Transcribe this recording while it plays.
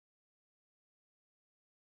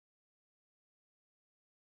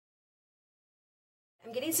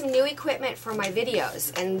I'm getting some new equipment for my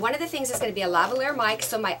videos, and one of the things is going to be a lavalier mic,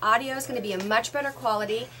 so my audio is going to be a much better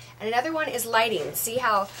quality, and another one is lighting. See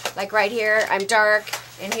how, like right here, I'm dark,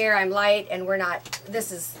 and here I'm light, and we're not,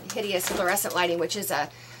 this is hideous fluorescent lighting, which is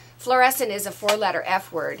fluorescent is a 4-letter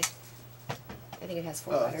F word. I think it has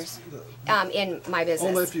 4 letters in my business.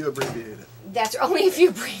 Only if you abbreviate it. That's only if you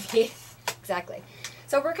abbreviate it. Exactly.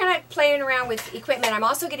 So we're kind of playing around with equipment. I'm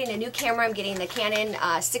also getting a new camera. I'm getting the Canon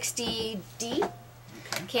 60D.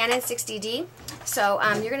 Canon 60D. So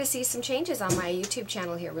you're going to see some changes on my YouTube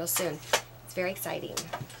channel here real soon. It's very exciting.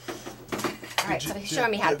 All right, so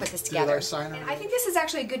showing me how to put this together. And I think this is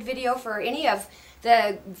actually a good video for any of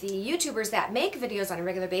the YouTubers that make videos on a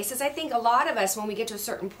regular basis. I think a lot of us, when we get to a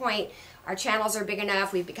certain point, our channels are big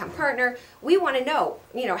enough, we've become partner, we want to know,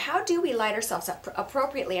 how do we light ourselves up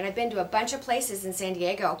appropriately? And I've been to a bunch of places in San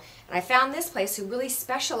Diego, and I found this place who really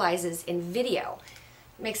specializes in video.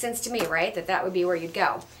 Makes sense to me, right? That would be where you'd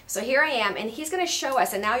go. So here I am, and he's going to show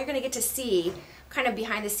us, and now you're going to get to see kind of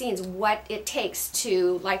behind the scenes what it takes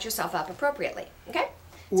to light yourself up appropriately. Okay?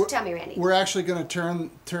 So tell me, Randy. We're actually going to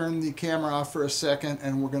turn the camera off for a second,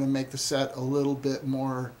 and we're going to make the set a little bit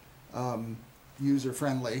more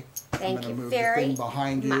user-friendly. Thank you very much. I'm going to move the thing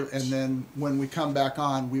behind you, and then when we come back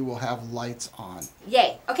on, we will have lights on.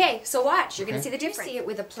 Yay. Okay, so watch. You're going to see the difference. You see it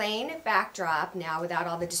with a plain backdrop now without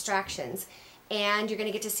all the distractions, and you're going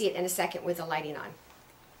to get to see it in a second with the lighting on.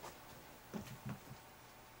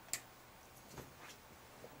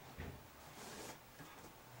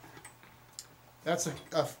 That's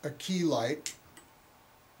a key light.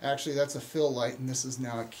 Actually, that's a fill light, and this is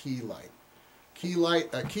now a key light.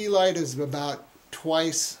 A key light is about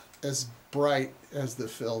twice as bright as the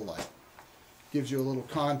fill light. Gives you a little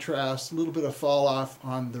contrast, a little bit of fall off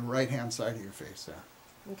on the right-hand side of your face there.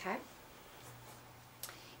 Okay.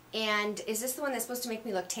 And is this the one that's supposed to make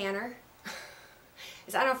me look tanner?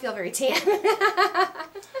 Because I don't feel very tan.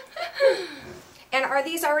 And are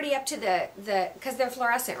these already up to because they're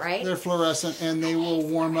fluorescent, right? They're fluorescent, and they will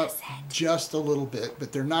warm up just a little bit,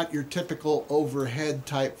 but they're not your typical overhead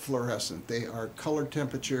type fluorescent. They are color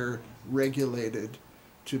temperature regulated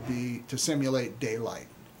to simulate daylight.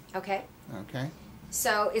 Okay. Okay.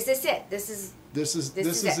 So is this it? This is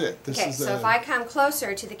it. Okay, so if I come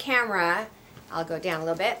closer to the camera, I'll go down a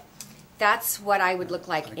little bit. That's what I would look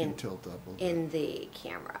like in the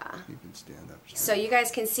camera. You can stand up. So you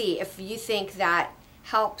guys can see if you think that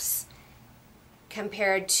helps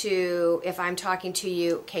compared to if I'm talking to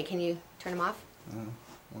you. Okay, can you turn them off?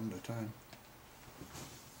 One at a time.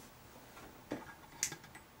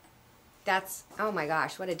 That's, oh my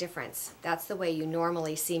gosh, what a difference. That's the way you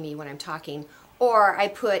normally see me when I'm talking. Or I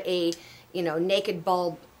put a, naked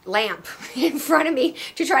bulb lamp in front of me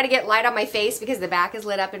to try to get light on my face because the back is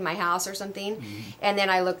lit up in my house or something, and then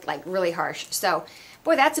I look like really harsh. So,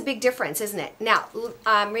 boy, that's a big difference, isn't it? Now,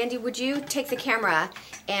 Randy, would you take the camera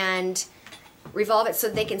and revolve it so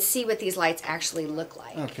they can see what these lights actually look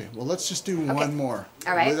like? Okay, well, let's just do one more.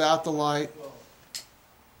 All right. Without the light,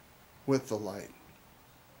 with the light.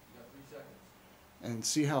 And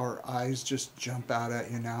see how her eyes just jump out at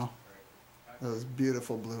you now? Those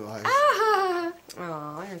beautiful blue eyes.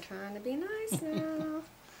 Oh, I'm trying to be nice now.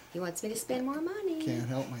 He wants me to spend more money. Can't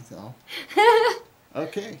help myself.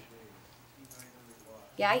 Okay.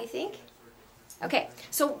 Yeah, you think? Okay,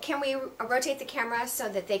 so can we rotate the camera so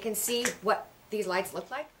that they can see what these lights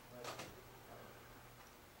look like?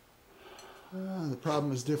 The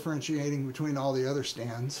problem is differentiating between all the other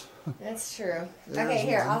stands. That's true. Okay,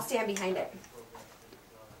 here, I'll stand behind it.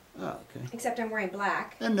 Oh, okay. Except I'm wearing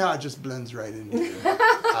black. And now it just blends right into your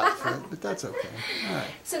outfit, but that's okay. All right.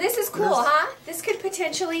 So this is cool, huh? This could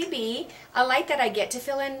potentially be a light that I get to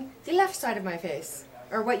fill in the left side of my face,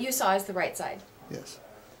 or what you saw is the right side. Yes.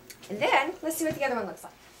 And then, let's see what the other one looks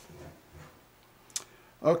like.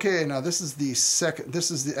 Okay, now this is the second,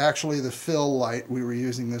 actually the fill light. We were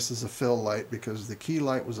using this as a fill light because the key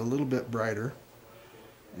light was a little bit brighter.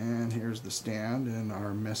 And here's the stand in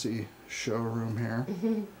our messy showroom here.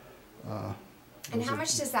 And how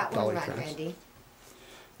much does that one run, Randy?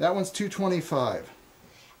 That one's $225.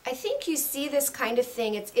 I think you see this kind of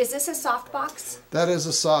thing. Is this a softbox? That is a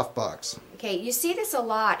softbox. Okay, you see this a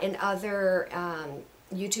lot in other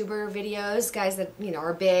YouTuber videos, guys that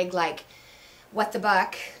are big, like What the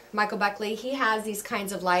Buck, Michael Buckley. He has these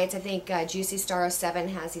kinds of lights. I think Juicy Star 07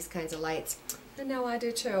 has these kinds of lights. And now I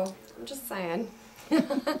do too. I'm just saying.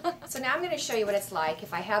 So now I'm going to show you what it's like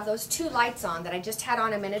if I have those two lights on that I just had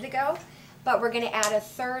on a minute ago, but we're going to add a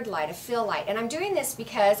third light, a fill light. And I'm doing this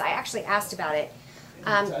because I actually asked about it.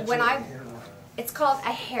 It's called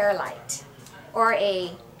a hair light or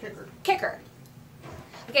a kicker.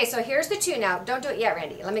 Okay, so here's the two now. Don't do it yet,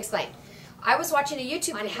 Randy. Let me explain. I was watching a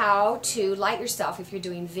YouTube on how to light yourself if you're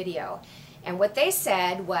doing video. And what they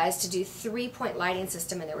said was to do 3-point lighting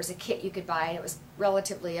system, and there was a kit you could buy, and it was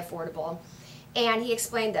relatively affordable. And he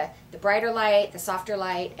explained the brighter light, the softer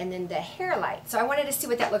light, and then the hair light. So I wanted to see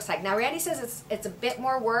what that looks like. Now Randy says it's a bit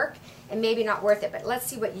more work and maybe not worth it, but let's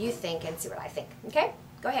see what you think and see what I think. Okay?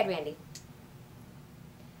 Go ahead, Randy.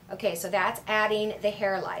 Okay, so that's adding the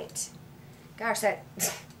hair light. Gosh, that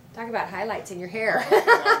talk about highlights in your hair.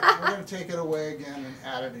 Yeah, we're going to take it away again and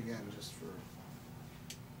add it again just for...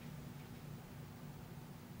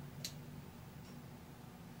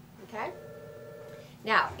 Okay.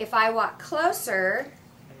 Now, if I walk closer,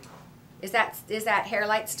 is that hair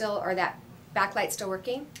light still, or that backlight still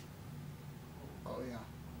working? Oh yeah.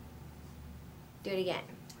 Do it again.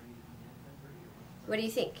 What do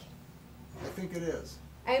you think? I think it is.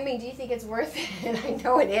 I mean, do you think it's worth it? I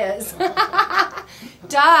know it is.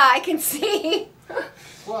 Duh, I can see.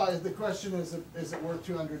 Well, the question is it worth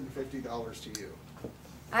 $250 to you?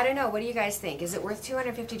 I don't know. What do you guys think? Is it worth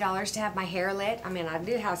 $250 to have my hair lit? I mean, I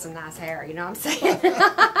do have some nice hair, you know what I'm saying?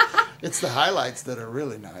 It's the highlights that are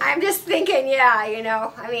really nice. I'm just thinking, yeah, you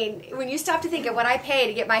know. I mean, when you stop to think of what I pay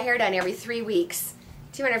to get my hair done every 3 weeks,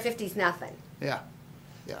 $250 is nothing. Yeah.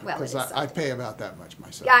 Yeah, well, because I pay about that much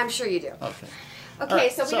myself. Yeah, I'm sure you do. Okay. Okay,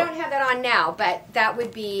 right, so we don't have that on now, but that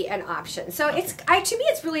would be an option. So okay. To me,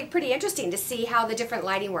 it's really pretty interesting to see how the different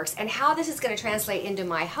lighting works and how this is going to translate into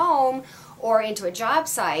my home or into a job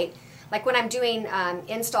site. Like when I'm doing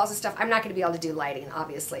installs and stuff, I'm not going to be able to do lighting,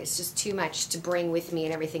 obviously. It's just too much to bring with me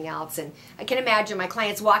and everything else. And I can imagine my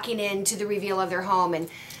clients walking into the reveal of their home and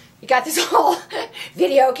you got this whole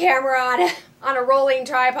video camera on a rolling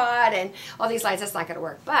tripod and all these lights. That's not going to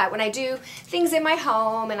work. But when I do things in my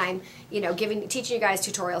home and I'm, you know, teaching you guys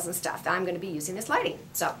tutorials and stuff, I'm going to be using this lighting.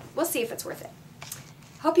 So we'll see if it's worth it.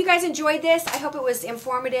 Hope you guys enjoyed this. I hope it was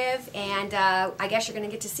informative, and I guess you're going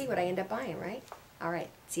to get to see what I end up buying, right? All right.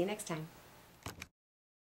 See you next time.